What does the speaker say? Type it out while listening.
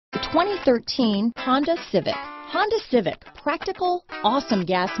2013 Honda Civic. Honda Civic, practical, awesome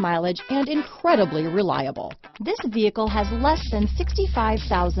gas mileage, and incredibly reliable. This vehicle has less than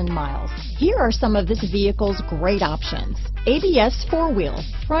 65,000 miles. Here are some of this vehicle's great options: ABS four-wheel,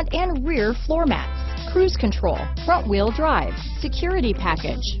 front and rear floor mats, cruise control, front-wheel drive, security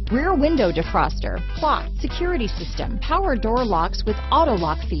package, rear window defroster, clock, security system, power door locks with auto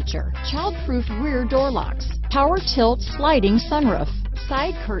lock feature, child-proof rear door locks, power tilt sliding sunroof,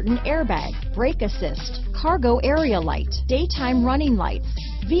 side curtain airbag, brake assist, cargo area light, daytime running lights,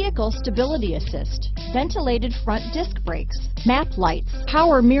 vehicle stability assist, ventilated front disc brakes, map lights,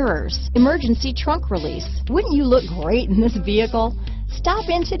 power mirrors, emergency trunk release. Wouldn't you look great in this vehicle? Stop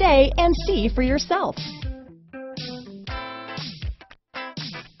in today and see for yourself.